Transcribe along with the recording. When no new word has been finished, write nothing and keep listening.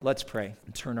Let's pray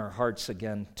and turn our hearts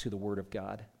again to the Word of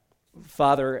God.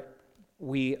 Father,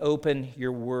 we open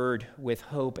your Word with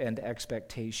hope and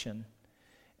expectation.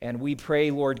 And we pray,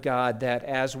 Lord God, that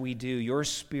as we do, your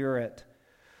Spirit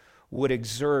would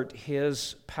exert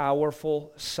his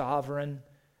powerful, sovereign,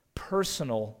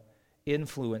 personal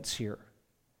influence here.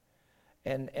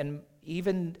 And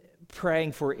even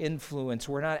praying for influence,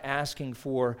 we're not asking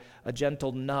for a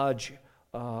gentle nudge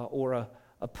or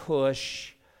a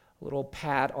push, a little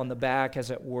pat on the back,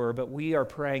 as it were, but we are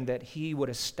praying that he would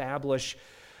establish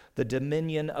the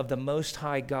dominion of the Most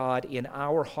High God in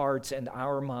our hearts and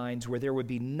our minds, where there would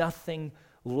be nothing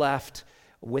left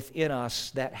within us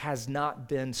that has not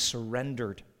been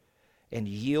surrendered and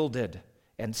yielded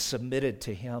and submitted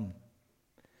to him.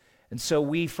 And so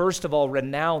we, first of all,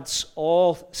 renounce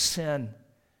all sin,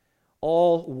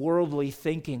 all worldly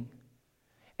thinking,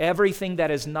 everything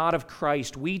that is not of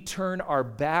Christ. We turn our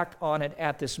back on it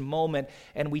at this moment,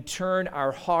 and we turn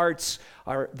our hearts,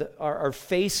 our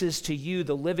faces to you,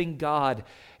 the living God,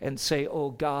 and say,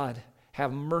 oh God,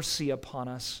 have mercy upon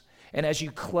us. And as you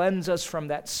cleanse us from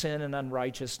that sin and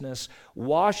unrighteousness,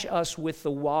 wash us with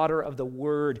the water of the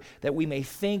Word, that we may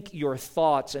think your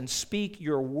thoughts and speak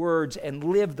your words and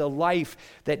live the life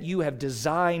that you have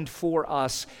designed for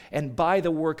us, and by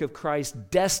the work of Christ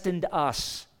destined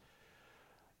us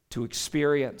to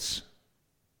experience.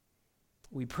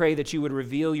 We pray that you would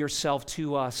reveal yourself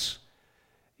to us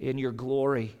in your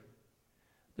glory,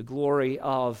 the glory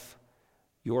of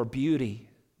your beauty,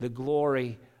 the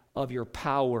glory of your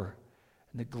power,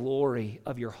 and the glory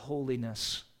of your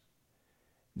holiness.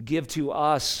 Give to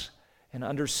us an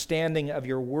understanding of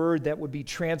your word that would be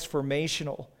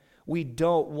transformational. We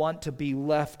don't want to be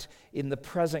left in the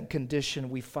present condition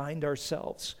we find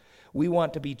ourselves. We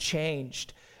want to be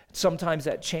changed. Sometimes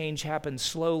that change happens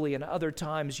slowly, and other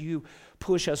times you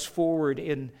push us forward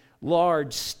in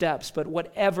large steps. But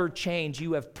whatever change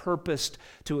you have purposed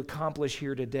to accomplish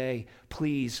here today,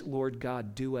 please, Lord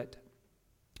God, do it.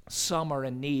 Some are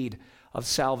in need of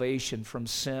salvation from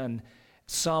sin.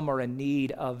 Some are in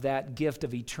need of that gift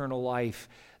of eternal life,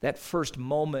 that first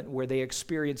moment where they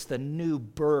experience the new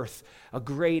birth, a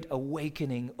great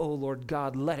awakening. Oh, Lord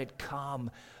God, let it come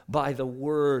by the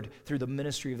Word through the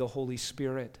ministry of the Holy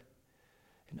Spirit.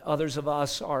 And others of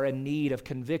us are in need of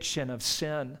conviction of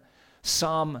sin.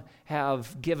 Some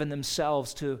have given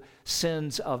themselves to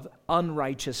sins of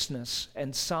unrighteousness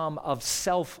and some of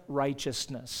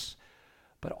self-righteousness.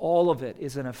 But all of it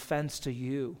is an offense to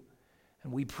you.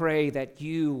 And we pray that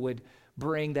you would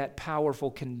bring that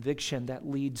powerful conviction that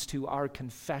leads to our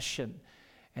confession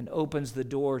and opens the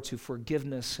door to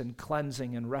forgiveness and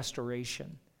cleansing and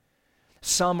restoration.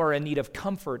 Some are in need of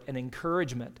comfort and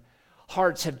encouragement.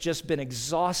 Hearts have just been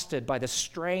exhausted by the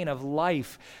strain of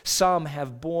life. Some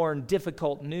have borne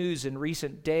difficult news in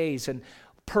recent days and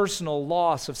personal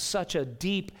loss of such a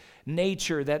deep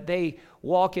nature that they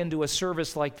walk into a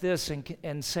service like this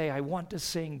and say, I want to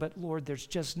sing, but Lord, there's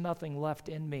just nothing left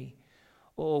in me.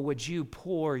 Oh, would you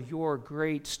pour your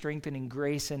great strengthening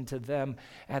grace into them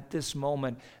at this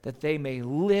moment, that they may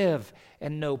live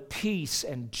and know peace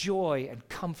and joy and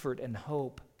comfort and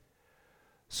hope.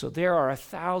 So there are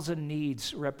 1,000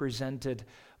 needs represented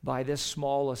by this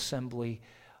small assembly,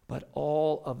 but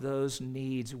all of those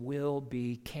needs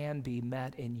can be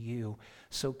met in you.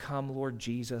 So come, Lord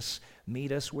Jesus,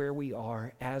 meet us where we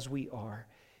are, as we are.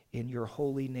 In your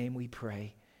holy name we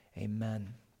pray.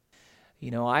 Amen. You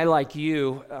know, I, like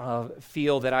you,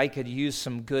 feel that I could use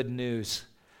some good news.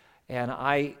 And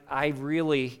I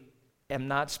really am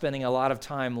not spending a lot of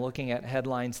time looking at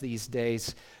headlines these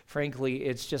days. Frankly,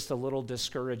 it's just a little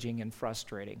discouraging and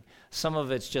frustrating. Some of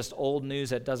it's just old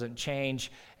news that doesn't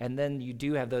change, and then you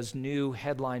do have those new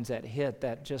headlines that hit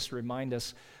that just remind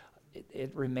us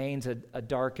it remains a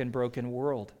dark and broken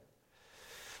world.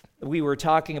 We were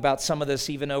talking about some of this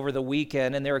even over the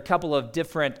weekend, and there are a couple of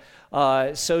different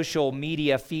social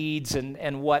media feeds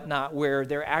and whatnot where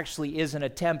there actually is an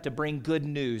attempt to bring good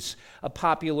news. A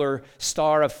popular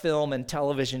star of film and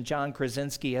television, John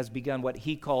Krasinski, has begun what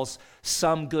he calls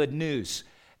Some Good News.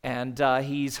 And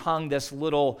he's hung this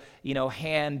little,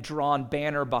 hand-drawn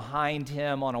banner behind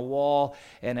him on a wall,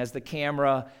 and as the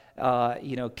camera,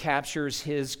 captures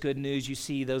his good news, you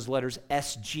see those letters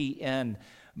SGN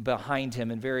behind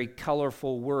him in very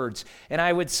colorful words. And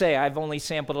I would say I've only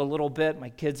sampled a little bit. My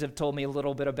kids have told me a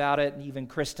little bit about it, and even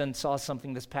Kristen saw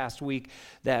something this past week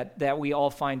that we all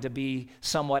find to be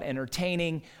somewhat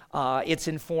entertaining. It's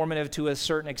informative to a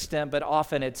certain extent, but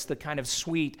often it's the kind of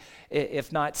sweet,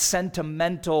 if not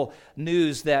sentimental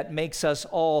news that makes us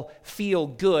all feel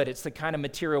good. It's the kind of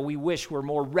material we wish were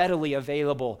more readily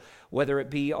available whether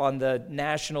it be on the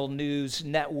national news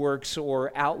networks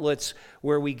or outlets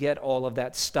where we get all of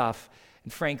that stuff.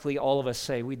 And frankly, all of us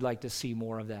say we'd like to see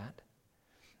more of that.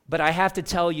 But I have to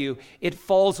tell you, it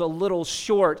falls a little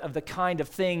short of the kind of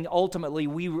thing ultimately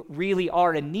we really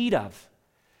are in need of.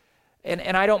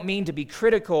 And I don't mean to be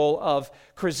critical of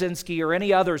Krasinski or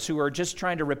any others who are just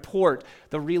trying to report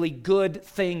the really good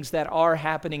things that are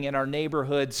happening in our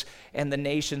neighborhoods and the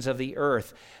nations of the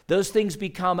earth. Those things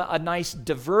become a nice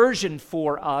diversion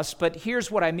for us, but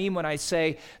here's what I mean when I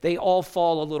say they all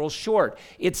fall a little short.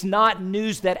 It's not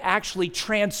news that actually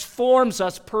transforms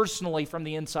us personally from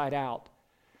the inside out.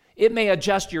 It may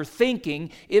adjust your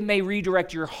thinking. It may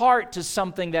redirect your heart to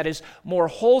something that is more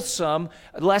wholesome,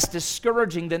 less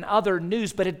discouraging than other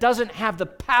news, but it doesn't have the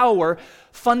power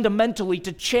fundamentally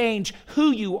to change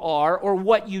who you are or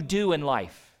what you do in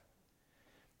life.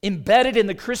 Embedded in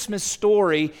the Christmas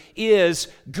story is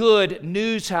good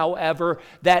news, however,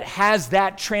 that has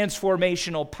that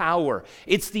transformational power.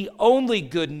 It's the only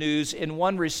good news in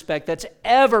one respect that's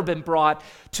ever been brought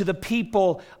to the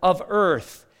people of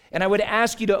earth. And I would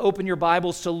ask you to open your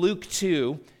Bibles to Luke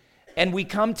 2, and we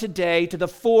come today to the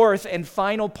fourth and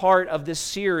final part of this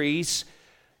series,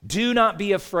 Do Not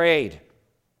Be Afraid.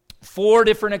 4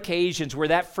 different occasions where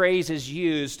that phrase is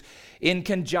used in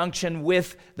conjunction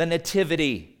with the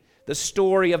Nativity, the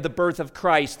story of the birth of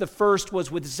Christ. The first was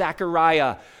with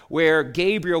Zechariah, where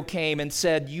Gabriel came and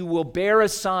said, "You will bear a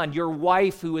son. Your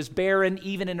wife, who is barren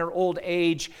even in her old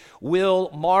age, will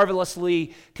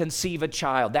marvelously conceive a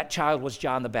child." That child was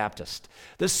John the Baptist.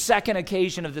 The second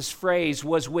occasion of this phrase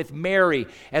was with Mary,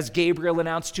 as Gabriel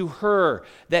announced to her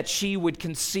that she would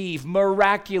conceive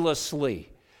miraculously.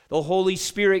 The Holy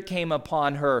Spirit came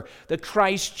upon her, the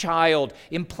Christ child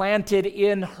implanted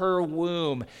in her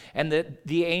womb, and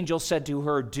the angel said to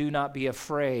her, "Do not be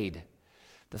afraid."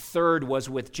 The third was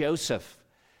with Joseph,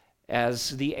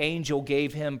 as the angel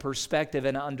gave him perspective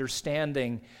and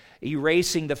understanding,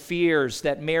 erasing the fears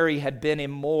that Mary had been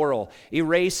immoral,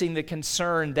 erasing the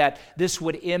concern that this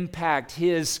would impact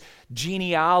his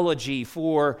genealogy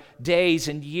for days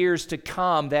and years to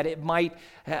come, that it might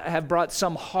have brought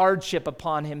some hardship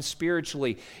upon him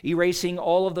spiritually. Erasing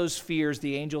all of those fears,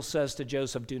 the angel says to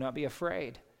Joseph, "Do not be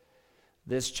afraid.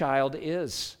 This child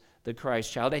is the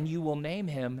Christ child, and you will name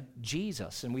him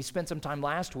Jesus." And we spent some time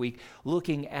last week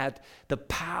looking at the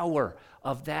power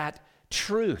of that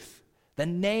truth. The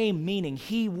name meaning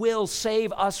he will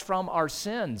save us from our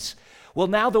sins. Well,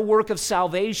 now the work of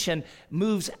salvation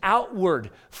moves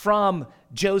outward from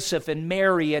Joseph and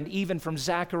Mary and even from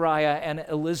Zechariah and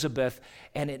Elizabeth,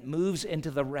 and it moves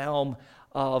into the realm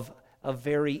of a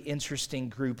very interesting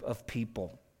group of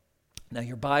people. Now,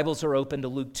 your Bibles are open to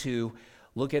Luke 2.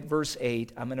 Look at verse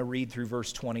 8. I'm going to read through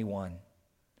verse 21.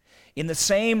 "In the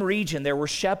same region there were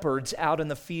shepherds out in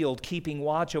the field, keeping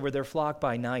watch over their flock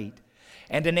by night.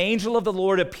 And an angel of the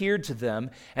Lord appeared to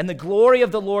them, and the glory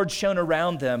of the Lord shone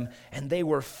around them, and they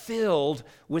were filled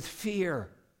with fear.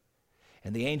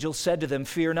 And the angel said to them,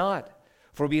 'Fear not,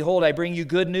 for behold, I bring you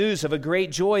good news of a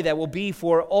great joy that will be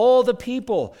for all the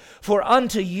people. For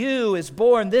unto you is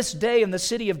born this day in the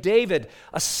city of David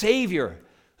a Savior,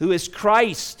 who is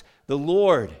Christ the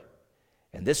Lord.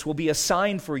 And this will be a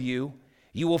sign for you.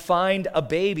 You will find a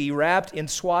baby wrapped in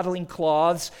swaddling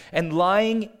cloths and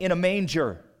lying in a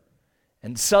manger.'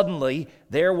 And suddenly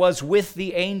there was with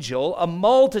the angel a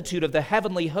multitude of the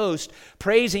heavenly host,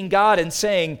 praising God and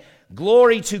saying,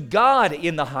 'Glory to God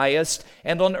in the highest,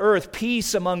 and on earth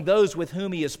peace among those with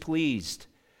whom he is pleased.'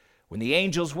 When the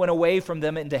angels went away from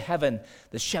them into heaven,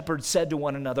 the shepherds said to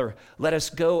one another, 'Let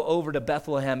us go over to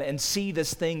Bethlehem and see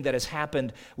this thing that has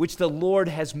happened, which the Lord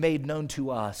has made known to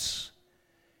us.'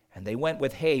 And they went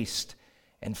with haste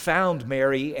and found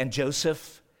Mary and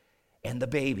Joseph and the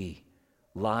baby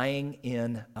lying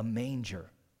in a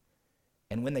manger.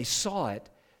 And when they saw it,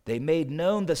 they made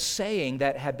known the saying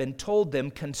that had been told them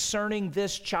concerning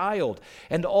this child.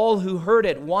 And all who heard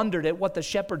it wondered at what the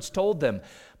shepherds told them.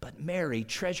 But Mary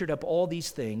treasured up all these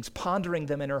things, pondering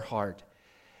them in her heart.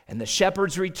 And the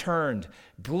shepherds returned,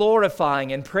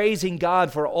 glorifying and praising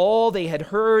God for all they had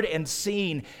heard and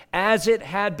seen, as it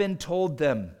had been told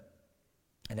them.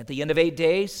 And at the end of 8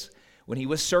 days, when he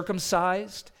was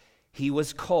circumcised, he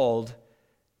was called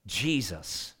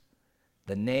Jesus,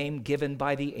 the name given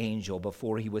by the angel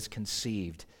before he was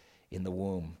conceived in the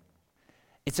womb."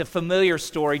 It's a familiar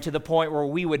story to the point where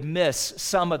we would miss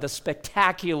some of the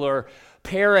spectacular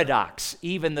paradox,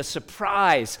 even the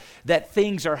surprise that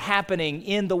things are happening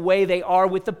in the way they are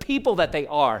with the people that they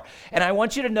are. And I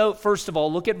want you to note, first of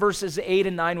all, look at verses 8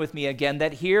 and 9 with me again,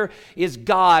 that here is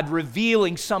God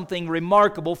revealing something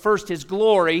remarkable. First, his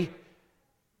glory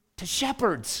to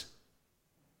shepherds.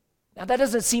 Now, that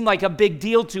doesn't seem like a big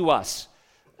deal to us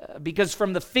because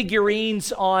from the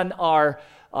figurines on our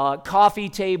coffee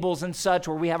tables and such,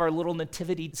 where we have our little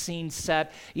nativity scene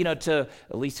set, to,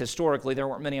 at least historically, there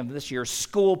weren't many of them this year,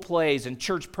 school plays and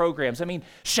church programs. I mean,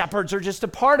 shepherds are just a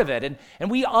part of it,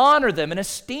 and we honor them and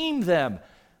esteem them.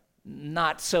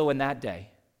 Not so in that day.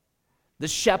 The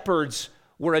shepherds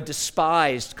were a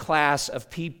despised class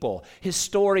of people.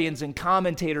 Historians and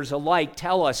commentators alike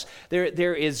tell us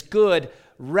there is good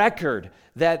record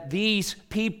that these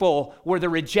people were the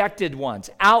rejected ones,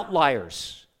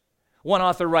 outliers. One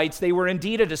author writes, they were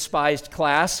indeed a despised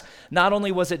class. Not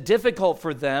only was it difficult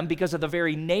for them because of the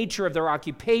very nature of their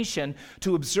occupation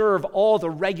to observe all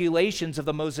the regulations of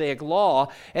the Mosaic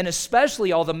law, and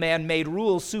especially all the man-made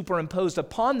rules superimposed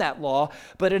upon that law,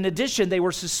 but in addition, they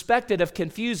were suspected of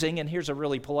confusing, and here's a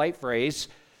really polite phrase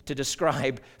to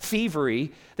describe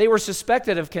thievery, they were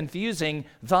suspected of confusing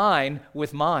thine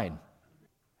with mine.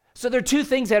 So there are two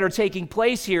things that are taking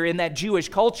place here in that Jewish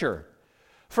culture.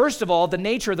 First of all, the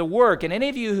nature of the work. And any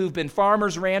of you who've been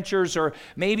farmers, ranchers, or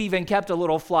maybe even kept a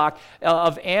little flock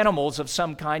of animals of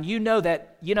some kind, you know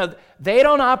that, they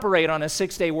don't operate on a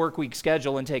 6-day work week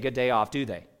schedule and take a day off, do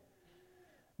they?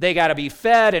 They got to be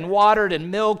fed and watered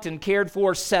and milked and cared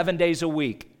for 7 days a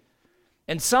week.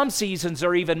 And some seasons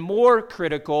are even more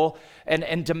critical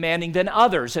and demanding than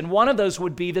others. And one of those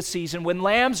would be the season when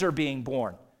lambs are being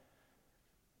born.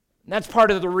 And that's part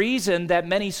of the reason that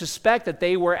many suspect that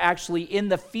they were actually in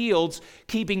the fields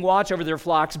keeping watch over their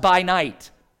flocks by night.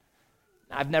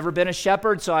 I've never been a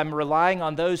shepherd, so I'm relying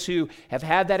on those who have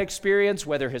had that experience,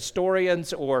 whether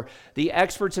historians or the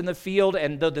experts in the field.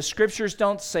 And though the scriptures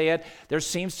don't say it, there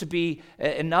seems to be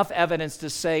enough evidence to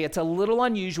say it's a little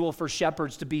unusual for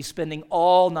shepherds to be spending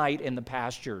all night in the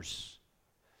pastures.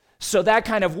 So that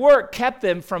kind of work kept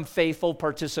them from faithful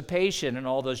participation in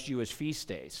all those Jewish feast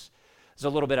days.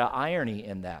 There's a little bit of irony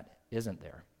in that, isn't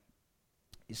there?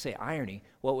 You say irony,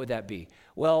 what would that be?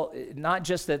 Well, not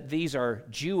just that these are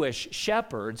Jewish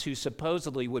shepherds who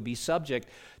supposedly would be subject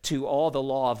to all the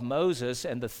law of Moses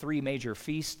and the 3 major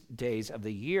feast days of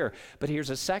the year, but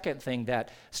here's a second thing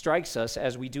that strikes us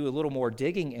as we do a little more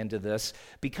digging into this.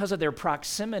 Because of their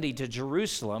proximity to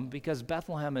Jerusalem, because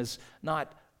Bethlehem is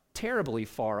not terribly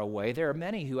far away, there are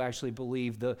many who actually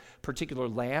believe the particular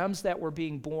lambs that were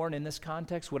being born in this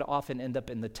context would often end up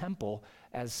in the temple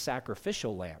as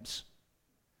sacrificial lambs.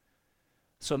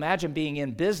 So imagine being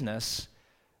in business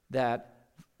that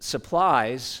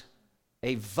supplies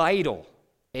a vital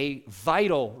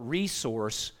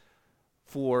resource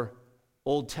for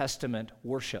Old Testament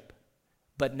worship,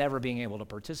 but never being able to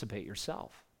participate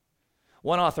yourself.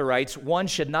 One author writes, one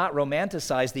should not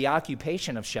romanticize the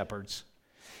occupation of shepherds.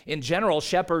 In general,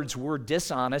 shepherds were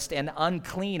dishonest and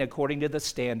unclean according to the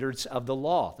standards of the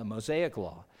law, the Mosaic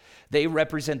law. They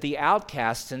represent the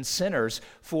outcasts and sinners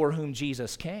for whom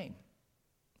Jesus came.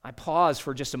 I pause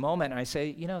for just a moment and I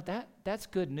say, that's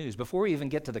good news. Before we even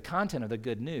get to the content of the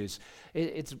good news,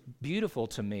 it's beautiful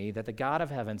to me that the God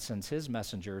of heaven sends his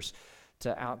messengers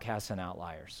to outcasts and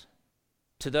outliers,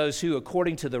 to those who,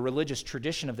 according to the religious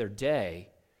tradition of their day,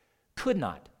 could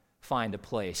not find a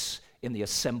place in the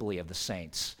assembly of the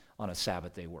saints on a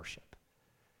Sabbath day worship.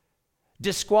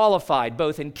 Disqualified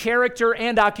both in character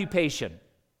and occupation.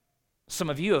 Some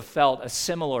of you have felt a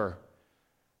similar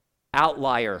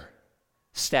outlier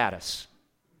status.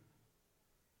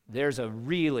 There's a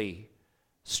really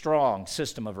strong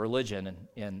system of religion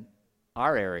in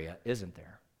our area, isn't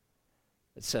there?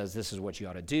 It says this is what you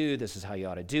ought to do, this is how you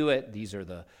ought to do it, these are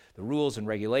the rules and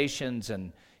regulations,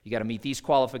 and you got to meet these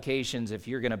qualifications if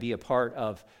you're going to be a part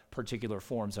of particular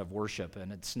forms of worship.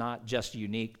 And it's not just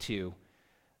unique to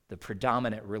the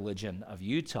predominant religion of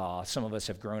Utah. Some of us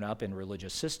have grown up in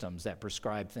religious systems that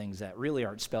prescribe things that really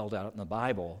aren't spelled out in the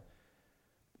Bible,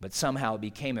 but somehow it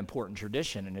became important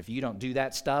tradition. And if you don't do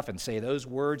that stuff and say those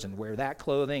words and wear that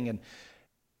clothing, and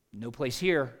no place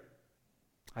here.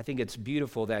 I think it's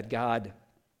beautiful that God,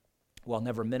 while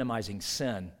never minimizing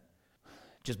sin,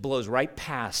 just blows right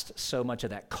past so much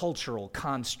of that cultural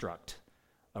construct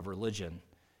of religion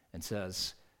and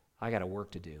says, I got a work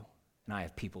to do, and I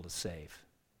have people to save.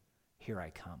 Here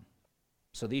I come.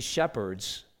 So these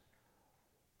shepherds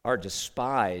are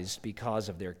despised because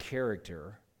of their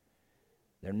character.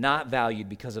 They're not valued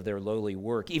because of their lowly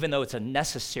work, even though it's a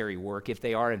necessary work if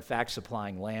they are in fact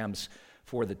supplying lambs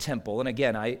for the temple. And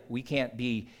again, we can't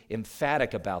be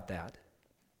emphatic about that.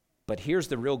 But here's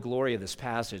the real glory of this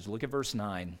passage. Look at verse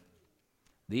 9.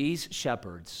 These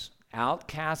shepherds,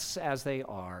 outcasts as they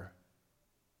are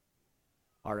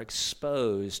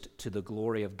exposed to the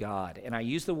glory of God. And I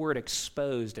use the word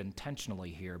exposed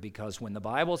intentionally here because when the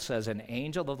Bible says an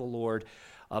angel of the Lord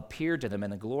appeared to them,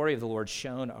 and the glory of the Lord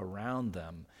shone around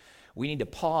them. We need to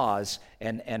pause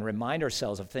and remind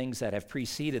ourselves of things that have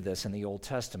preceded this in the Old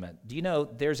Testament. Do you know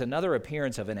there's another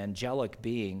appearance of an angelic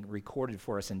being recorded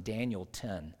for us in Daniel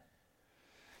 10?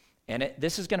 And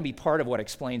this is going to be part of what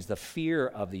explains the fear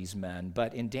of these men.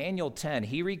 But in Daniel 10,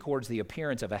 he records the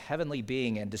appearance of a heavenly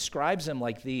being and describes him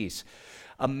like these.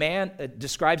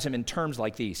 Describes him in terms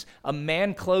like these. A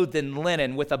man clothed in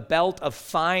linen with a belt of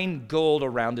fine gold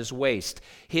around his waist.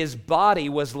 His body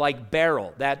was like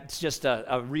beryl. That's just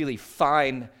a really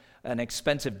fine and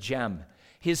expensive gem.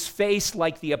 His face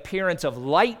like the appearance of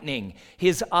lightning,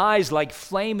 his eyes like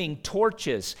flaming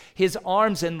torches, his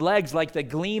arms and legs like the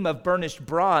gleam of burnished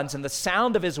bronze, and the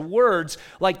sound of his words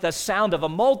like the sound of a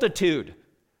multitude.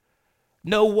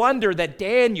 No wonder that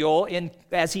Daniel,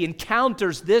 as he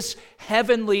encounters this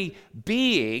heavenly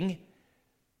being,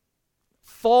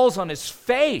 falls on his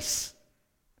face.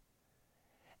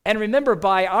 And remember,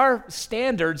 by our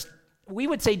standards, we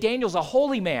would say Daniel's a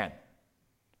holy man.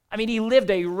 I mean, he lived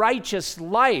a righteous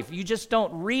life. You just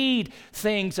don't read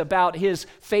things about his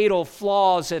fatal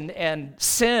flaws and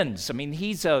sins. I mean,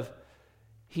 he's a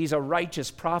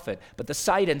righteous prophet. But the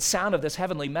sight and sound of this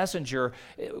heavenly messenger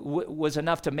was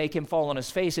enough to make him fall on his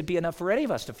face. It'd be enough for any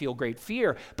of us to feel great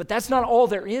fear. But that's not all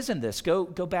there is in this. Go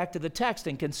back to the text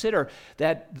and consider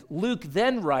that Luke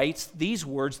then writes these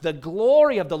words, "The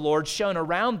glory of the Lord shone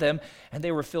around them, and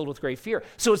they were filled with great fear."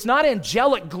 So it's not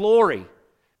angelic glory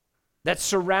that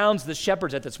surrounds the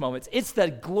shepherds at this moment. It's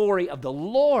the glory of the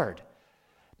Lord.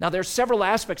 Now, there's several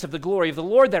aspects of the glory of the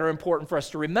Lord that are important for us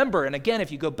to remember. And again,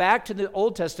 if you go back to the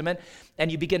Old Testament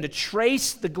and you begin to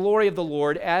trace the glory of the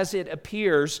Lord as it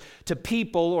appears to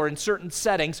people or in certain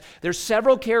settings, there's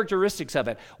several characteristics of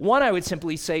it. One, I would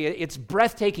simply say it's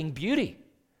breathtaking beauty.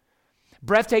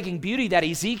 Breathtaking beauty that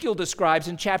Ezekiel describes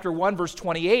in chapter 1, verse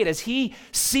 28. As he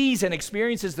sees and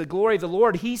experiences the glory of the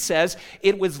Lord, he says,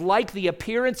 it was like the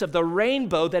appearance of the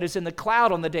rainbow that is in the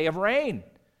cloud on the day of rain.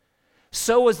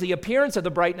 So was the appearance of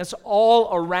the brightness all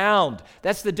around.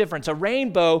 That's the difference. A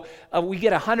rainbow, we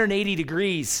get 180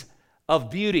 degrees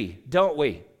of beauty, don't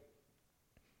we?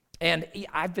 And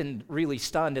I've been really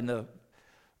stunned in the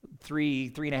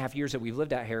three and a half years that we've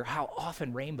lived out here, how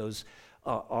often rainbows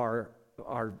are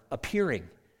appearing.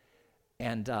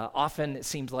 And often it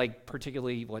seems like,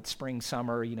 particularly spring,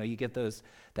 summer, you get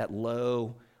that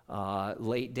low,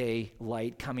 late day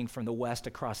light coming from the west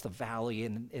across the valley,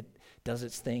 and it does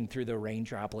its thing through the rain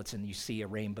droplets, and you see a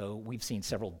rainbow. We've seen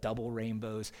several double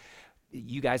rainbows.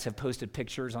 You guys have posted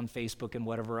pictures on Facebook and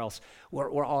whatever else.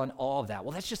 We're all in awe of that.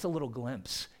 Well, that's just a little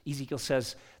glimpse. Ezekiel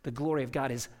says the glory of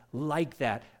God is like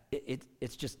that.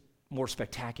 It's just more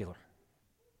spectacular.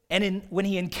 And when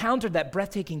he encountered that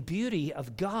breathtaking beauty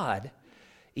of God,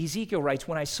 Ezekiel writes,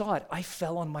 when I saw it, I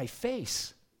fell on my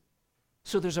face.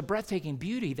 So there's a breathtaking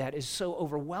beauty that is so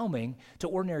overwhelming to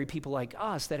ordinary people like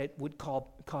us that it would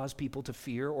cause people to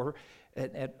fear or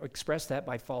express that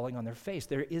by falling on their face.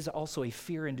 There is also a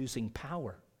fear-inducing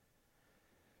power.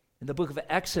 In the book of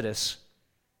Exodus,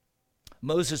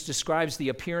 Moses describes the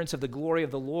appearance of the glory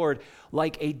of the Lord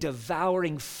like a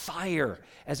devouring fire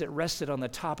as it rested on the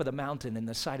top of the mountain in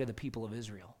the sight of the people of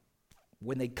Israel.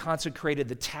 When they consecrated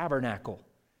the tabernacle,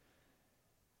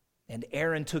 and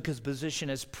Aaron took his position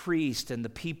as priest, and the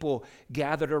people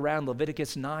gathered around.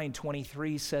 Leviticus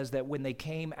 9:23 says that when they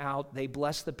came out, they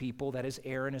blessed the people, that is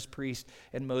Aaron as priest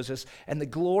and Moses, and the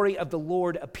glory of the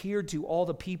Lord appeared to all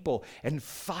the people, and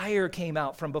fire came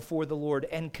out from before the Lord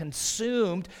and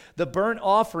consumed the burnt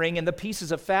offering and the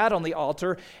pieces of fat on the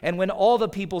altar. And when all the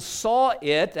people saw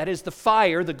it, that is the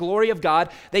fire, the glory of God,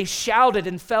 they shouted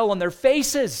and fell on their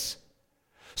faces.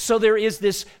 So there is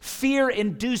this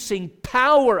fear-inducing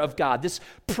power of God, this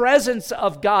presence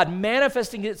of God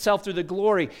manifesting itself through the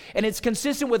glory. And it's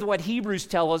consistent with what Hebrews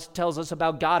tells us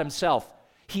about God himself.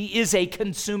 He is a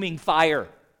consuming fire.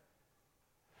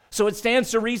 So it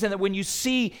stands to reason that when you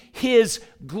see his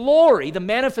glory, the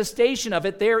manifestation of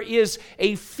it, there is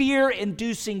a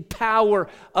fear-inducing power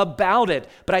about it.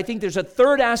 But I think there's a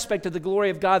third aspect of the glory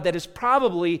of God that is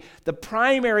probably the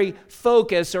primary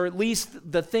focus, or at least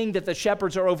the thing that the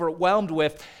shepherds are overwhelmed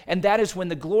with, and that is when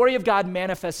the glory of God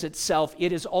manifests itself,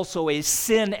 it is also a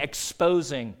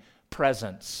sin-exposing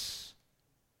presence.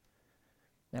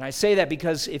 And I say that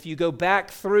because if you go back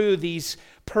through these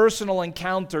personal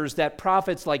encounters that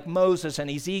prophets like Moses and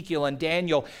Ezekiel and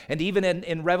Daniel, and even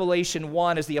in Revelation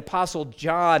 1, as the Apostle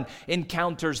John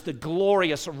encounters the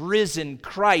glorious risen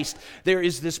Christ, there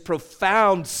is this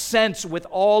profound sense with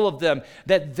all of them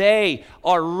that they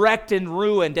are wrecked and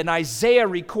ruined. And Isaiah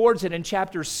records it in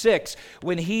chapter 6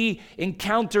 when he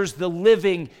encounters the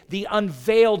living, the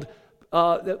unveiled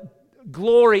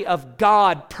glory of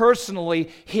God personally,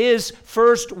 his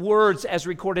first words as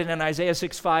recorded in Isaiah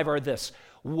 6:5 are this: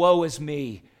 "Woe is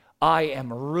me, I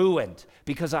am ruined,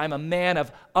 because I'm a man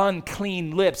of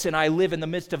unclean lips, and I live in the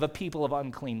midst of a people of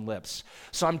unclean lips."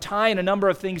 So I'm tying a number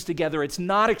of things together. It's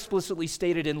not explicitly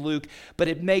stated in Luke, but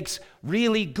it makes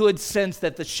really good sense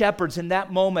that the shepherds in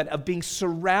that moment of being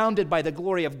surrounded by the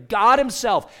glory of God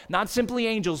himself, not simply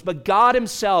angels, but God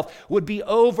himself, would be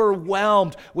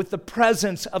overwhelmed with the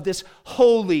presence of this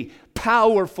holy,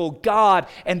 powerful God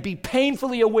and be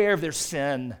painfully aware of their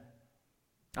sin.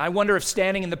 I wonder if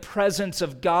standing in the presence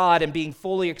of God and being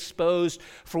fully exposed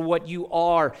for what you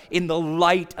are in the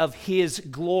light of his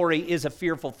glory is a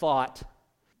fearful thought.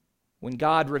 When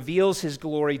God reveals his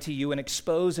glory to you and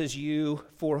exposes you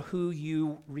for who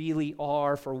you really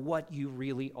are, for what you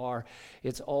really are,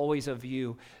 it's always a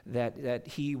view that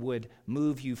he would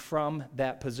move you from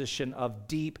that position of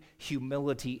deep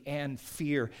humility and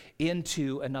fear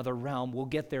into another realm. We'll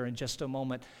get there in just a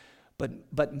moment.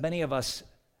 But many of us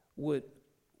would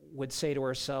say to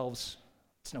ourselves,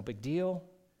 it's no big deal,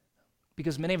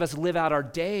 because many of us live out our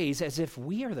days as if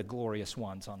we are the glorious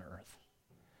ones on earth,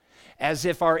 as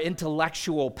if our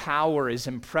intellectual power is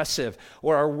impressive,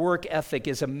 or our work ethic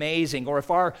is amazing, or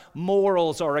if our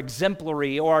morals are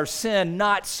exemplary, or our sin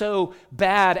not so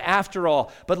bad after all.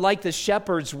 But like the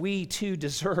shepherds, we too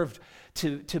deserve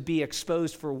to be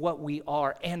exposed for what we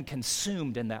are and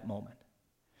consumed in that moment.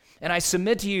 And I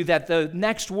submit to you that the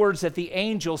next words that the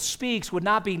angel speaks would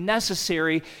not be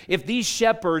necessary if these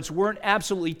shepherds weren't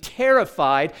absolutely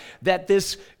terrified that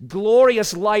this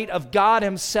glorious light of God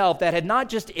himself that had not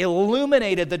just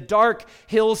illuminated the dark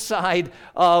hillside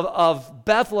of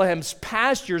Bethlehem's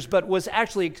pastures, but was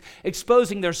actually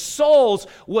exposing their souls,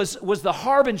 was the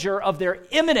harbinger of their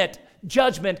imminent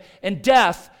judgment and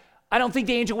death. I don't think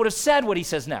the angel would have said what he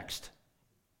says next.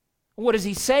 What does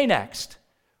he say next?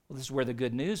 Well, this is where the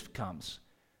good news comes.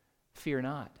 Fear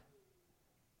not.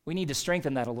 We need to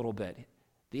strengthen that a little bit.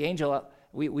 The angel,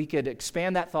 we could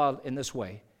expand that thought in this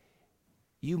way.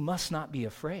 You must not be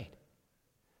afraid.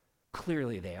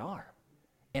 Clearly they are,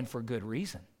 and for good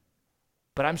reason.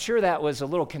 But I'm sure that was a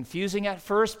little confusing at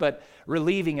first, but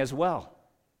relieving as well.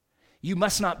 You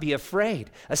must not be afraid.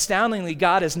 Astoundingly,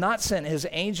 God has not sent his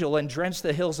angel and drenched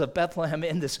the hills of Bethlehem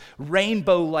in this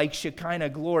rainbow-like Shekinah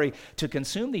glory to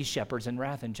consume these shepherds in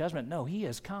wrath and judgment. No, he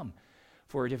has come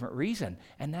for a different reason.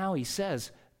 And now he says,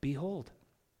 behold.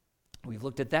 We've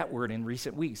looked at that word in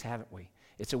recent weeks, haven't we?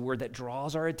 It's a word that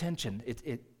draws our attention.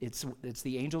 It's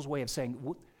the angel's way of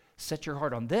saying, set your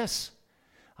heart on this.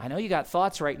 I know you got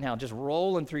thoughts right now just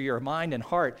rolling through your mind and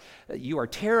heart. You are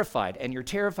terrified, and you're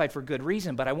terrified for good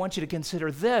reason, but I want you to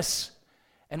consider this.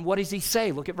 And what does he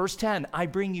say? Look at verse 10. I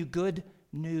bring you good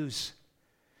news.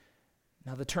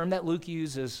 Now, the term that Luke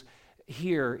uses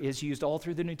here is used all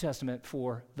through the New Testament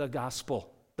for the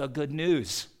gospel, the good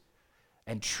news.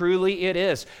 And truly it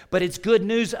is. But it's good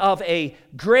news of a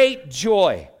great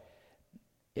joy.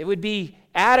 It would be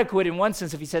adequate in one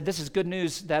sense if he said this is good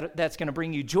news that's going to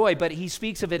bring you joy, but he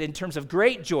speaks of it in terms of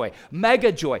great joy,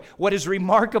 mega joy, what is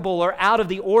remarkable or out of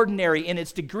the ordinary in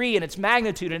its degree and its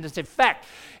magnitude and its effect.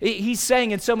 He's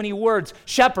saying in so many words,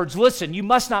 shepherds, listen, you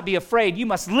must not be afraid. You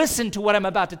must listen to what I'm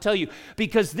about to tell you,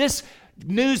 because this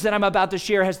news that I'm about to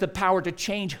share has the power to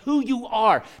change who you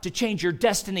are, to change your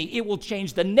destiny. It will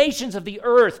change the nations of the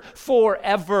earth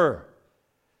forever.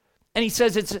 And he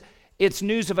says it's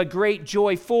news of a great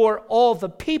joy for all the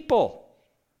people.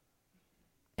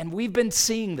 And we've been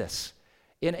seeing this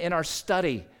in our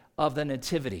study of the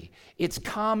Nativity. It's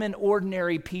common,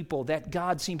 ordinary people that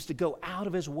God seems to go out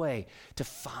of his way to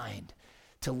find,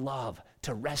 to love,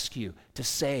 to rescue, to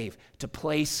save, to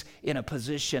place in a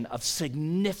position of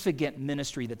significant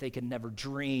ministry that they could never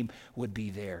dream would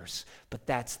be theirs. But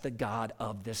that's the God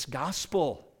of this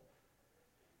gospel.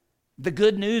 The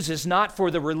good news is not for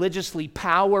the religiously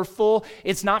powerful.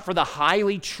 It's not for the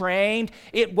highly trained.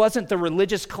 It wasn't the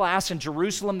religious class in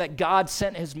Jerusalem that God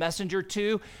sent his messenger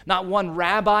to. Not one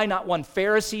rabbi, not one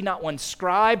Pharisee, not one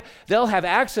scribe. They'll have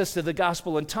access to the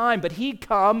gospel in time, but he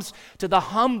comes to the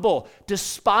humble,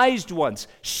 despised ones,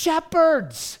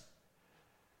 shepherds.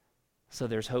 So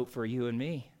there's hope for you and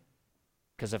me.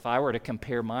 Because if I were to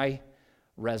compare my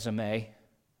resume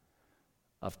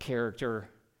of character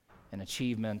and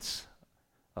achievements,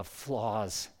 of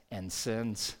flaws and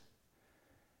sins,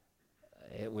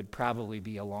 it would probably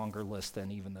be a longer list than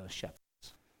even those shepherds.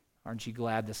 Aren't you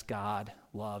glad this God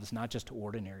loves not just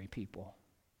ordinary people,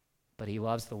 but he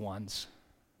loves the ones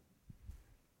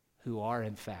who are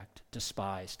in fact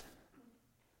despised,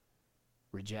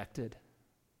 rejected,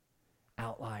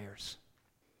 outliers.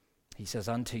 He says,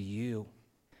 unto you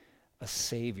a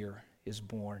Savior is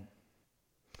born.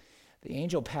 The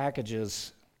angel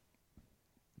packages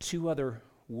two other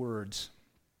words,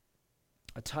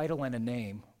 a title and a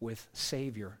name, with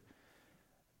Savior,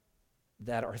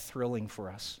 that are thrilling for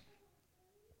us.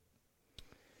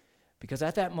 Because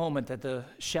at that moment that the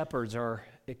shepherds are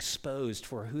exposed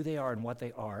for who they are and what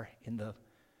they are in the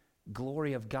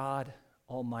glory of God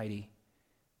Almighty,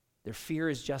 their fear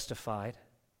is justified,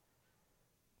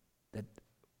 that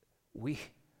we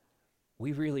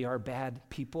really are bad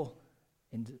people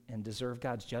and deserve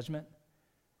God's judgment.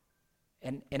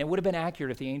 And it would have been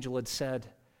accurate if the angel had said,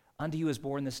 "Unto you is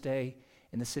born this day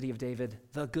in the city of David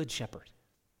the Good Shepherd,"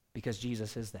 because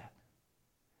Jesus is that.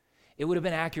 It would have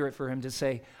been accurate for him to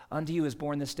say, "Unto you is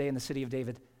born this day in the city of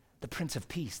David the Prince of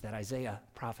Peace," that Isaiah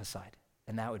prophesied,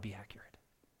 and that would be accurate.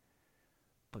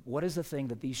 But what is the thing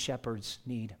that these shepherds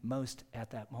need most at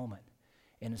that moment?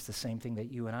 And it's the same thing that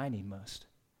you and I need most: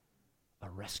 a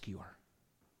rescuer,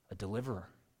 a deliverer.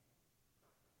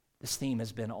 This theme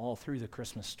has been all through the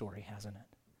Christmas story, hasn't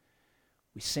it?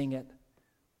 We sing it,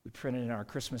 we print it in our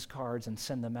Christmas cards and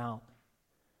send them out.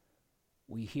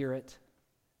 We hear it,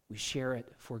 we share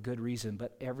it for good reason,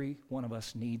 but every one of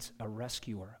us needs a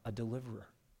rescuer, a deliverer.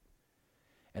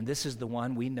 And this is the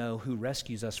one we know who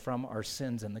rescues us from our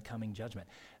sins and the coming judgment.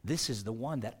 This is the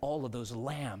one that all of those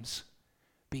lambs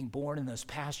being born in those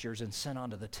pastures and sent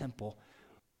onto the temple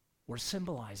were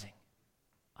symbolizing.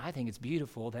 I think it's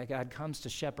beautiful that God comes to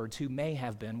shepherds who may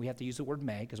have been, we have to use the word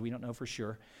may because we don't know for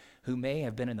sure, who may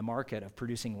have been in the market of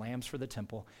producing lambs for the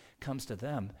temple, comes to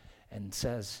them and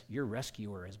says, "Your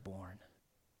rescuer is born."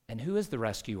 And who is the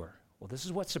rescuer? Well, this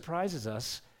is what surprises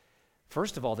us.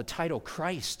 First of all, the title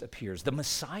Christ appears, the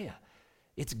Messiah.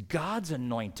 It's God's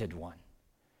anointed one.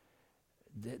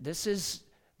 This is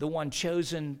the one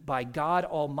chosen by God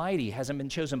Almighty, hasn't been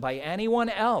chosen by anyone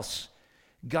else.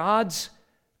 God's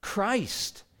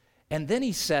Christ. And then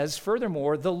he says,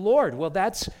 furthermore, the Lord. Well,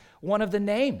 that's one of the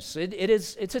names.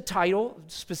 It's a title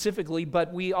specifically,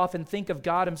 but we often think of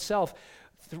God himself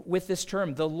with this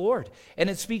term, the Lord. And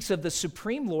it speaks of the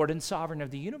supreme Lord and sovereign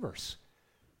of the universe.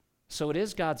 So it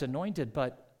is God's anointed,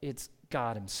 but it's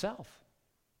God himself.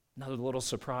 Another little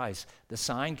surprise. The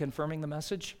sign confirming the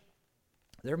message.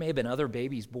 There may have been other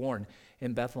babies born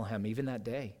in Bethlehem even that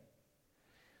day.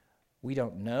 We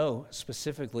don't know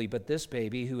specifically, but this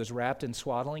baby who was wrapped in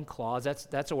swaddling cloths,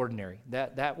 that's ordinary.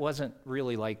 That wasn't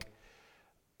really like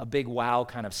a big wow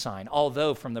kind of sign.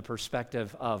 Although from the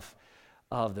perspective of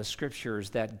the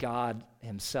scriptures that God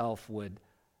himself would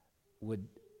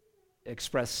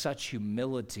express such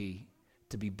humility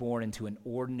to be born into an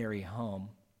ordinary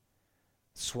home,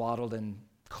 swaddled in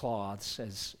cloths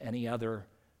as any other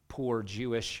poor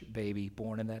Jewish baby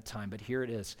born in that time. But here it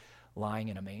is, lying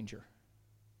in a manger.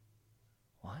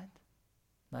 What?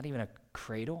 Not even a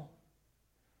cradle?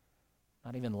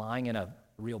 Not even lying in a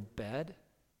real bed?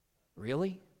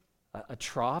 Really? A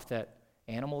trough that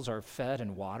animals are fed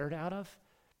and watered out of?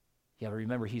 Yeah, but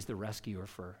remember, he's the rescuer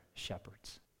for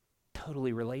shepherds.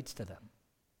 Totally relates to them.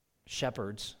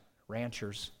 Shepherds,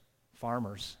 ranchers,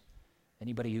 farmers,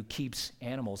 anybody who keeps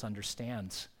animals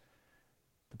understands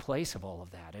the place of all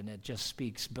of that. And it just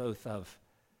speaks both of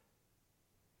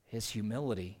his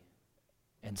humility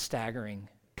and staggering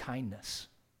kindness,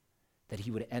 that he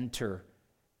would enter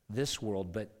this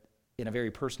world, but in a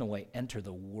very personal way, enter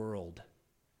the world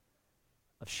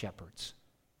of shepherds.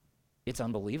 It's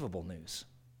unbelievable news.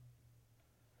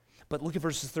 But look at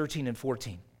verses 13 and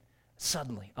 14.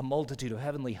 Suddenly, a multitude of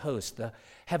heavenly hosts, the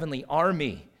heavenly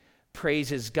army,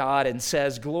 praises God and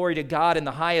says, "Glory to God in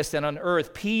the highest, and on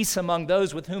earth peace among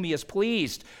those with whom he is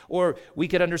pleased." Or we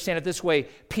could understand it this way: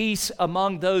 peace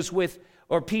among those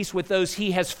peace with those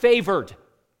he has favored.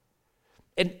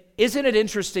 And isn't it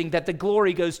interesting that the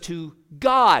glory goes to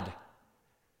God?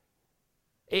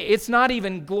 It's not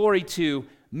even glory to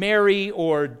Mary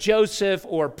or Joseph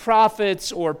or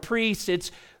prophets or priests.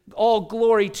 It's all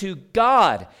glory to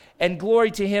God and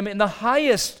glory to him in the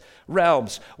highest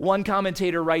realms. One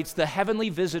commentator writes, the heavenly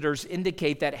visitors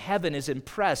indicate that heaven is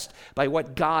impressed by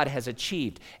what God has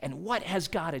achieved. And what has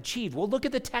God achieved? Well, look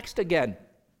at the text again.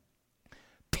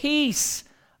 Peace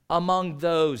among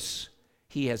those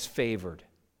he has favored.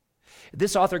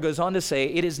 This author goes on to say,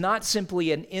 it is not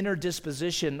simply an inner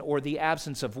disposition or the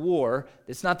absence of war.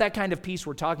 It's not that kind of peace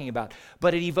we're talking about,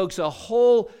 but it evokes a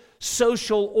whole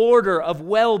social order of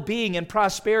well-being and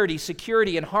prosperity,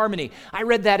 security and harmony. I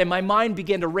read that and my mind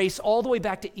began to race all the way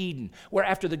back to Eden, where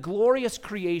after the glorious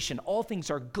creation, all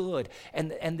things are good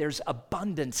and there's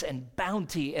abundance and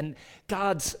bounty, and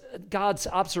God's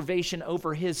observation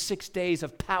over his 6 days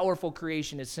of powerful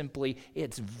creation is simply,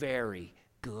 it's very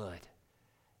good.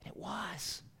 And it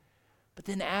was. But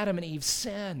then Adam and Eve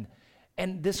sin.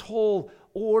 And this whole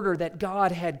order that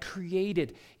God had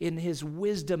created in his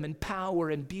wisdom and power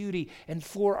and beauty and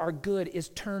for our good is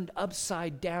turned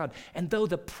upside down. And though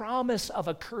the promise of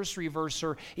a curse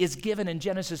reverser is given in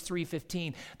Genesis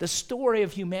 3:15, the story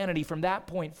of humanity from that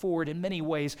point forward in many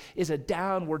ways is a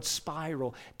downward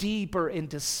spiral, deeper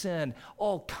into sin.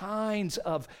 All kinds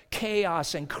of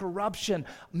chaos and corruption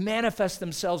manifest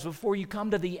themselves before you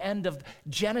come to the end of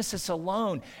Genesis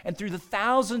alone. And through the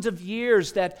thousands of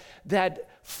years that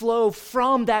flow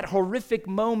from that horrific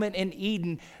moment in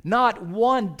Eden, not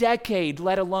one decade,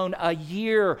 let alone a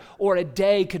year or a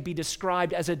day, could be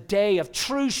described as a day of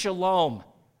true shalom.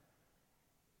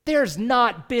 There's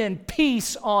not been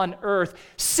peace on earth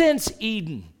since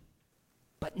Eden.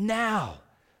 But now,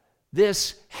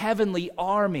 this heavenly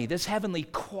army, this heavenly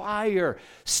choir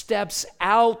steps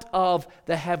out of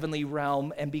the heavenly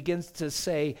realm and begins to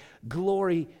say,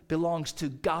 glory belongs to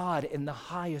God in the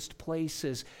highest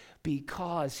places,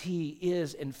 because he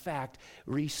is, in fact,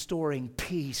 restoring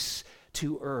peace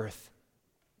to earth.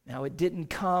 Now, it didn't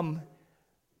come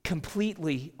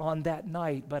completely on that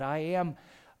night, but I am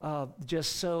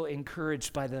just so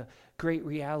encouraged by the great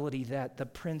reality that the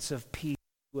Prince of Peace,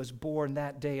 who was born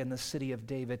that day in the city of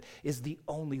David, is the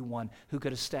only one who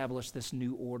could establish this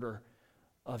new order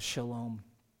of shalom.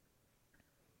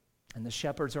 And the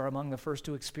shepherds are among the first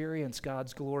to experience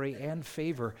God's glory and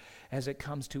favor as it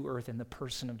comes to earth in the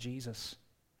person of Jesus.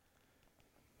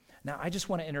 Now, I just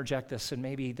want to interject this, and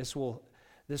maybe this will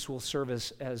serve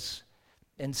as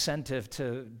incentive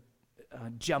to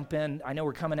jump in. I know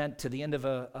we're coming to the end of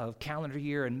a calendar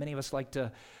year, and many of us like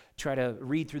to try to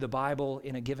read through the Bible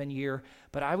in a given year.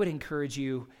 But I would encourage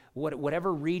you,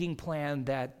 whatever reading plan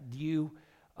that you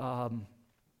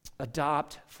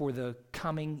adopt for the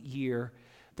coming year,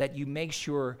 that you make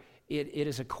sure it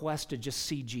is a quest to just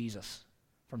see Jesus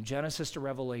from Genesis to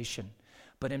Revelation.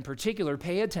 But in particular,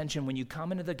 pay attention when you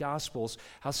come into the Gospels,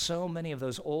 how so many of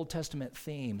those Old Testament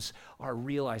themes are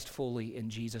realized fully in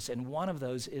Jesus. And one of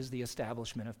those is the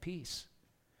establishment of peace.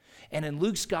 And in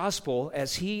Luke's gospel,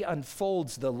 as he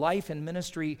unfolds the life and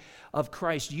ministry of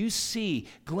Christ, you see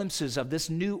glimpses of this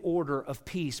new order of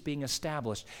peace being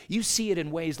established. You see it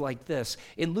in ways like this.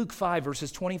 In Luke 5,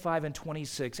 verses 25 and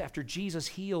 26, after Jesus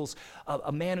heals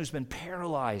a man who's been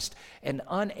paralyzed and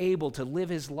unable to live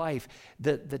his life,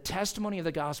 the testimony of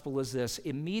the gospel is this: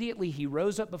 immediately he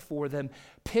rose up before them,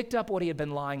 picked up what he had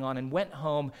been lying on, and went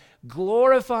home,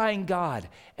 glorifying God.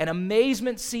 And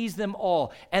amazement seized them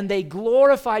all, and they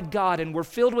glorified God and were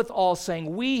filled with awe,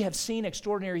 saying, "We have seen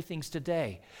extraordinary things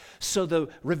today." So the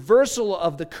reversal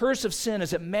of the curse of sin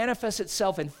as it manifests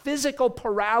itself in physical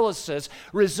paralysis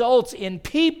results in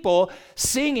people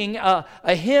singing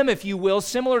a hymn, if you will,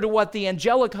 similar to what the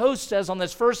angelic host says on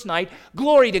this first night,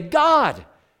 "Glory to God."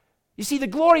 You see, the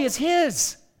glory is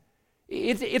his.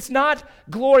 It's not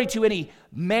glory to any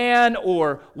man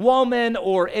or woman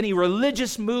or any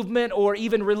religious movement or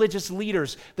even religious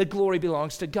leaders. The glory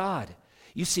belongs to God.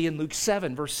 You see in Luke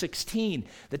 7, verse 16,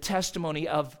 the testimony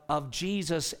of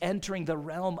Jesus entering the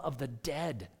realm of the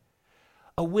dead.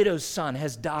 A widow's son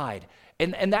has died.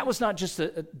 And that was not just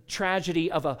a tragedy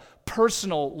of a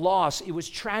personal loss. It was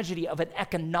tragedy of an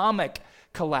economic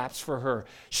collapse for her.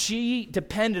 She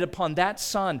depended upon that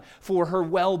son for her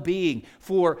well-being,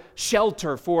 for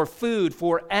shelter, for food,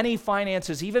 for any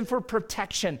finances, even for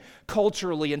protection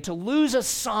culturally. And to lose a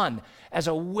son as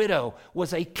a widow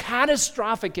was a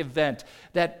catastrophic event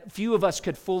that few of us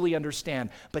could fully understand.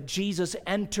 But Jesus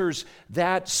enters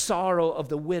that sorrow of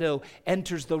the widow,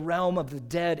 enters the realm of the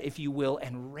dead, if you will,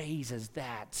 and raises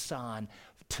that son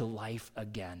to life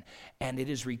again. And it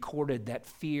is recorded that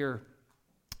fear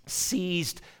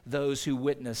seized those who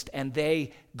witnessed, and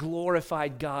they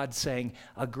glorified God, saying,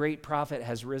 "A great prophet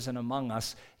has risen among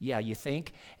us." Yeah, you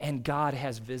think? And God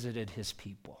has visited his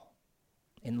people.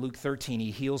 In Luke 13, he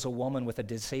heals a woman with a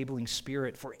disabling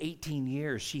spirit. For 18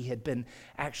 years, she had been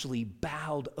actually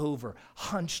bowed over,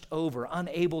 hunched over,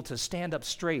 unable to stand up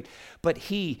straight. But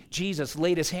he, Jesus,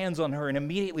 laid his hands on her, and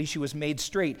immediately she was made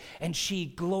straight, and she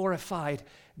glorified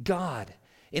God.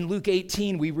 In Luke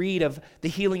 18, we read of the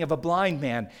healing of a blind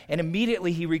man, and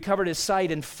immediately he recovered his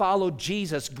sight and followed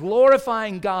Jesus,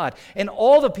 glorifying God. And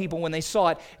all the people, when they saw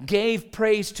it, gave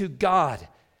praise to God.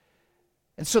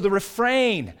 And so the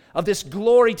refrain of this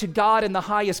glory to God in the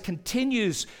highest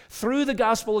continues through the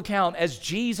gospel account as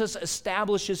Jesus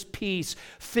establishes peace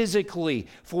physically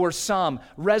for some,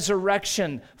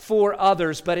 resurrection for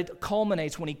others, but it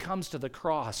culminates when he comes to the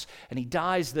cross and he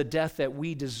dies the death that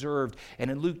we deserved. And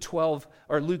in Luke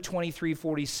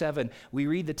 23:47, we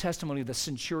read the testimony of the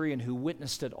centurion who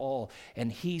witnessed it all,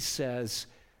 and he says,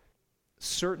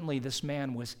 Certainly this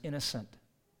man was innocent.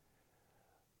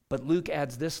 But Luke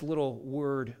adds this little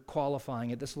word qualifying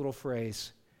it, this little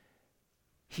phrase.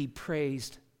 He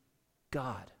praised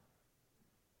God,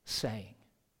 saying,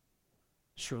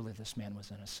 surely this man was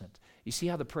innocent. You see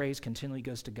how the praise continually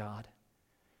goes to God?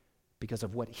 Because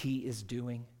of what he is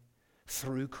doing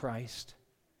through Christ,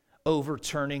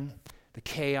 overturning the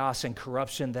chaos and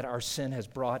corruption that our sin has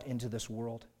brought into this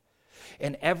world.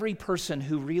 And every person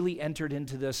who really entered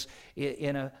into this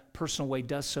in a personal way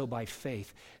does so by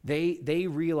faith. They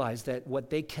realize that what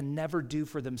they can never do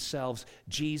for themselves,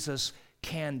 Jesus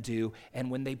can do. And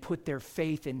when they put their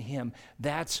faith in him,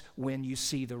 that's when you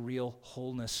see the real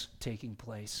wholeness taking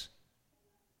place.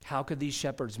 How could these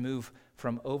shepherds move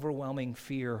from overwhelming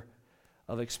fear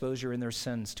of exposure in their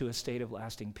sins to a state of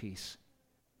lasting peace?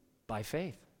 By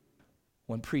faith.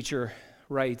 One preacher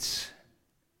writes,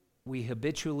 we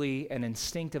habitually and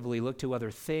instinctively look to other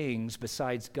things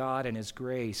besides God and his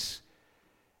grace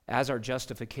as our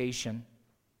justification,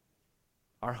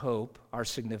 our hope, our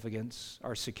significance,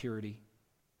 our security.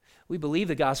 We believe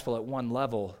the gospel at one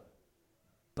level,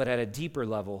 but at a deeper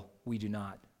level, we do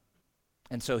not.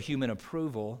 And so human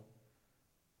approval,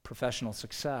 professional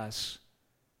success,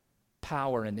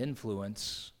 power and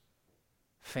influence,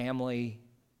 family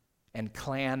and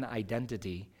clan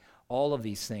identity, all of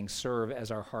these things serve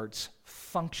as our heart's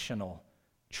functional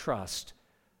trust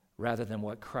rather than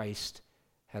what Christ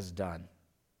has done.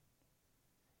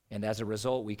 And as a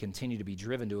result, we continue to be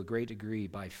driven to a great degree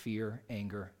by fear,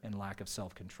 anger, and lack of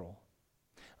self-control.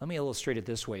 Let me illustrate it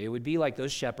this way. It would be like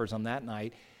those shepherds on that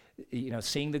night,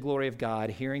 seeing the glory of God,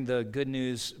 hearing the good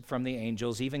news from the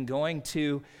angels, even going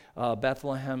to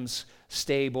Bethlehem's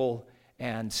stable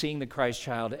and seeing the Christ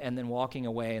child, and then walking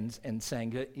away and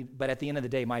saying, but at the end of the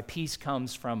day, my peace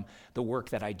comes from the work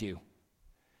that I do.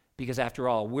 Because after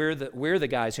all, we're the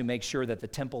guys who make sure that the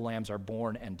temple lambs are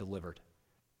born and delivered.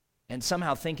 And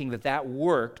somehow thinking that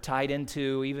work tied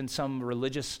into even some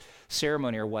religious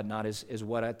ceremony or whatnot is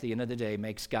what at the end of the day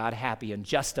makes God happy and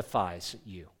justifies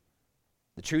you.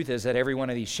 The truth is that every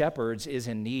one of these shepherds is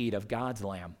in need of God's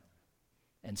lamb,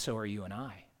 and so are you and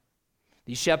I.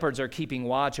 These shepherds are keeping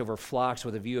watch over flocks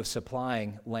with a view of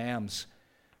supplying lambs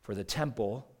for the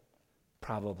temple,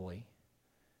 probably.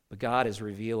 But God is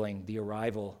revealing the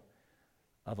arrival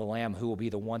of a lamb who will be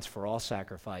the once-for-all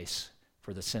sacrifice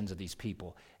for the sins of these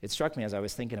people. It struck me as I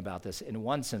was thinking about this. In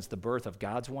one sense, the birth of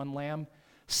God's one lamb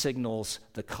signals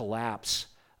the collapse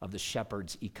of the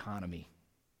shepherd's economy.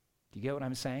 Do you get what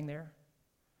I'm saying there?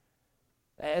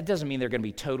 It doesn't mean they're going to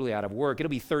be totally out of work. It'll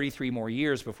be 33 more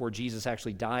years before Jesus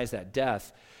actually dies that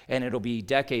death, and it'll be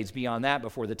decades beyond that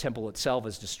before the temple itself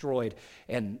is destroyed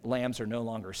and lambs are no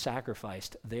longer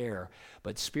sacrificed there.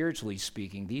 But spiritually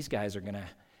speaking, these guys are going to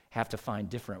have to find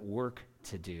different work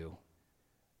to do.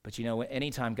 But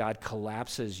anytime God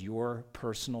collapses your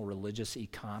personal religious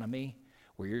economy,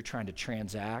 where you're trying to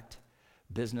transact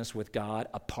business with God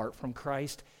apart from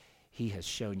Christ, he has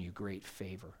shown you great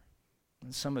favor.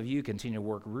 And some of you continue to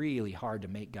work really hard to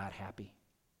make God happy.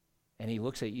 And he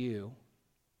looks at you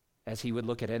as he would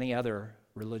look at any other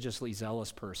religiously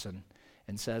zealous person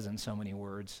and says in so many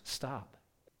words, stop.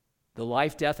 The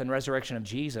life, death, and resurrection of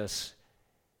Jesus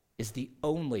is the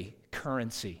only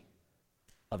currency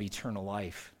of eternal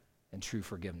life and true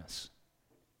forgiveness.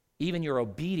 Even your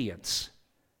obedience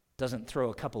doesn't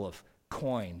throw a couple of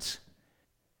coins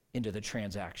into the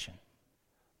transaction.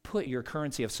 Put your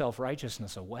currency of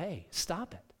self-righteousness away.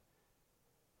 Stop it.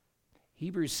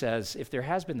 Hebrews says, if there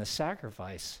has been the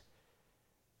sacrifice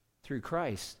through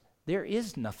Christ, there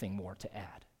is nothing more to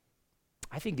add.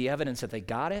 I think the evidence that they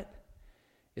got it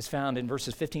is found in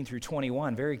verses 15 through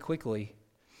 21. Very quickly,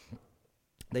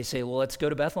 they say, well, let's go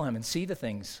to Bethlehem and see the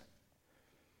things.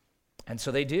 And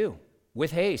so they do,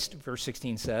 with haste, verse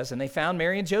 16 says, and they found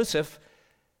Mary and Joseph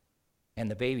and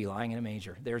the baby lying in a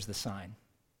manger. There's the sign.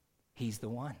 He's the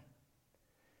one.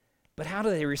 But how do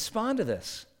they respond to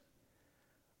this?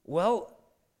 Well,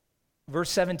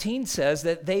 verse 17 says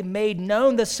that they made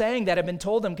known the saying that had been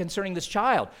told them concerning this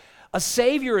child. A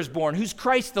Savior is born, who's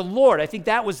Christ the Lord. I think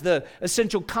that was the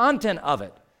essential content of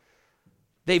it.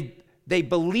 They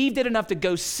believed it enough to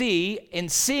go see. In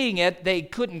seeing it, they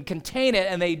couldn't contain it,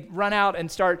 and they run out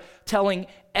and start telling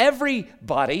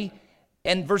everybody.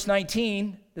 And verse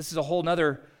 19, this is a whole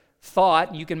other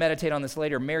thought. You can meditate on this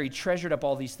later. Mary treasured up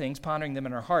all these things, pondering them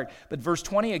in her heart. But verse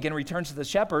 20 again returns to the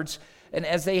shepherds, and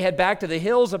as they head back to the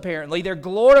hills, apparently, they're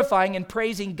glorifying and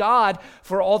praising God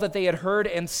for all that they had heard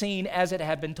and seen as it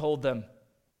had been told them.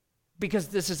 Because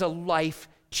this is a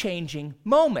life-changing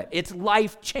moment. It's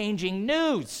life-changing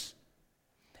news.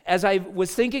 as I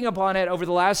was thinking upon it over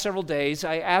the last several days,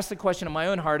 I asked the question in my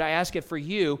own heart, I ask it for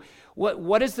you,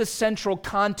 what is the central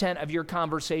content of your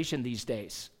conversation these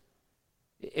days?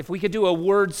 If we could do a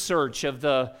word search of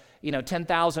the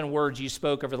 10,000 words you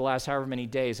spoke over the last however many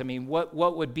days, I mean, what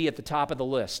would be at the top of the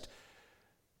list?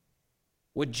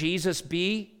 Would Jesus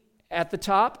be at the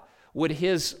top? Would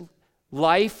his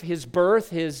life, his birth,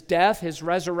 his death, his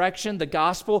resurrection, the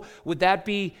gospel, would that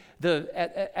be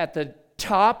at the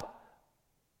top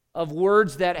of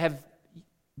words that have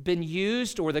been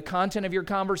used, or the content of your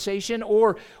conversation?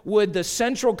 Or would the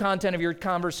central content of your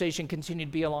conversation continue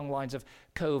to be along the lines of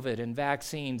COVID and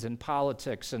vaccines and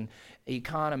politics and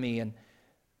economy? And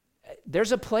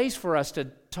there's a place for us to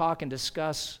talk and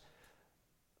discuss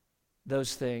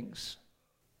those things.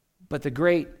 But the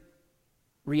great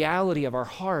reality of our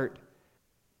heart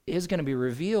is going to be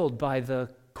revealed by the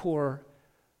core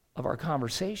of our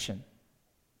conversation.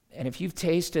 And if you've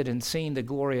tasted and seen the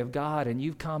glory of God and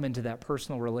you've come into that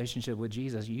personal relationship with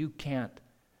Jesus, you can't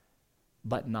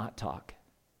but not talk.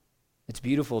 It's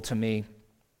beautiful to me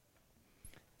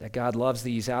that God loves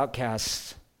these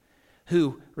outcasts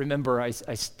who, remember, I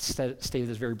stated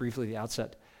this very briefly at the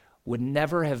outset, would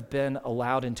never have been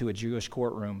allowed into a Jewish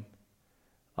courtroom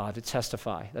to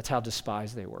testify. That's how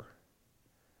despised they were.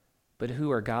 But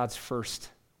who are God's first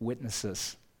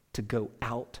witnesses to go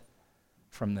out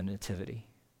from the nativity?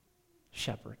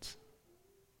 Shepherds.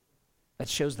 That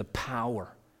shows the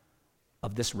power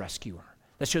of this rescuer.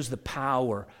 That shows the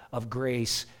power of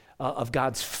grace, of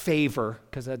God's favor,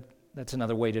 because that's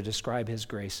another way to describe his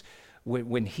grace.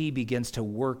 When he begins to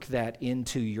work that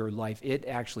into your life, it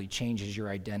actually changes your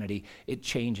identity. It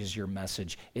changes your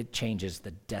message. It changes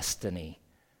the destiny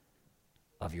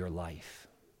of your life.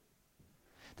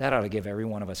 That ought to give every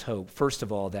one of us hope. First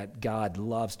of all, that God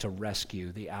loves to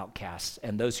rescue the outcasts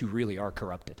and those who really are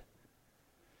corrupted.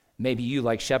 Maybe you,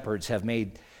 like shepherds, have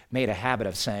made a habit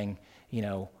of saying,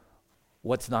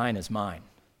 what's thine is mine.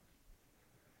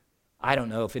 I don't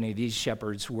know if any of these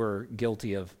shepherds were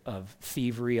guilty of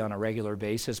thievery on a regular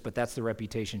basis, but that's the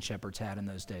reputation shepherds had in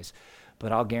those days.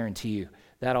 But I'll guarantee you,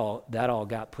 that all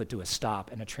got put to a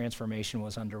stop and a transformation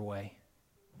was underway.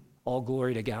 All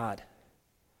glory to God,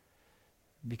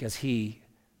 because he,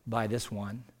 by this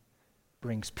one,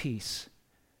 brings peace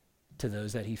to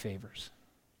those that he favors.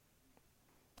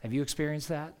 Have you experienced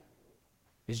that?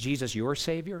 Is Jesus your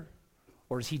Savior?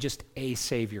 Or is he just a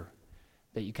Savior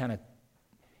that you kind of,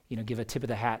 give a tip of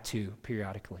the hat to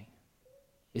periodically?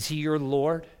 Is he your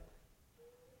Lord?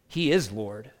 He is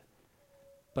Lord.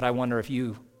 But I wonder if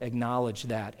you acknowledge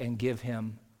that and give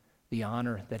him the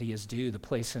honor that he is due, the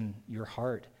place in your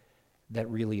heart that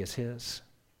really is his.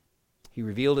 He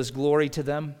revealed his glory to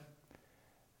them,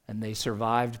 and they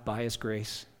survived by his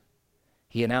grace.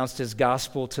 He announced his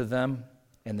gospel to them,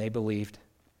 and they believed.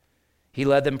 He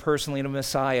led them personally to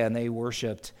Messiah, and they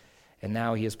worshiped. And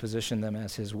now he has positioned them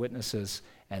as his witnesses,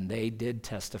 and they did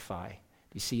testify. Do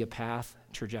you see a path,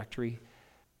 trajectory?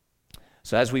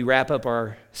 So as we wrap up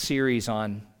our series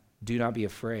on Do Not Be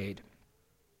Afraid,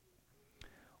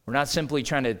 we're not simply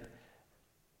trying to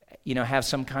have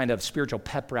some kind of spiritual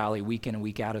pep rally week in and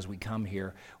week out as we come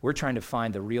here. We're trying to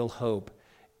find the real hope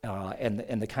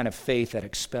and the kind of faith that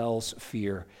expels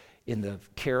fear in the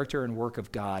character and work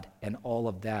of God, and all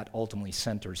of that ultimately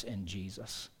centers in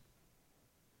Jesus.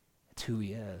 It's who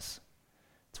he is.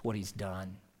 It's what he's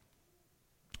done.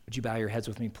 Would you bow your heads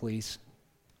with me, please?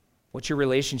 What's your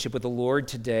relationship with the Lord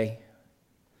today?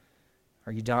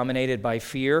 Are you dominated by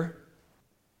fear?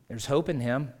 There's hope in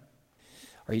him.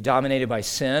 Are you dominated by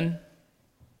sin?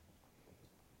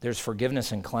 There's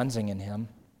forgiveness and cleansing in him.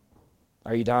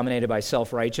 Are you dominated by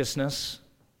self-righteousness?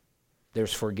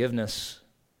 There's forgiveness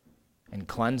and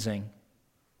cleansing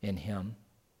in him.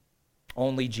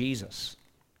 Only Jesus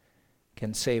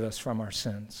can save us from our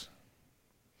sins.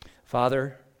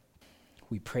 Father,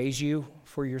 we praise you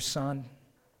for your Son.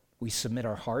 We submit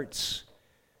our hearts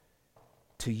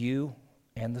to you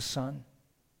and the Son.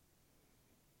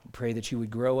 We pray that you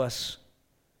would grow us,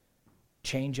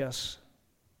 change us,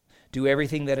 do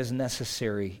everything that is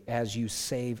necessary as you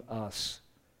save us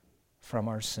from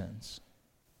our sins.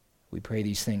 We pray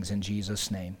these things in Jesus'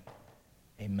 name.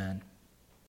 Amen.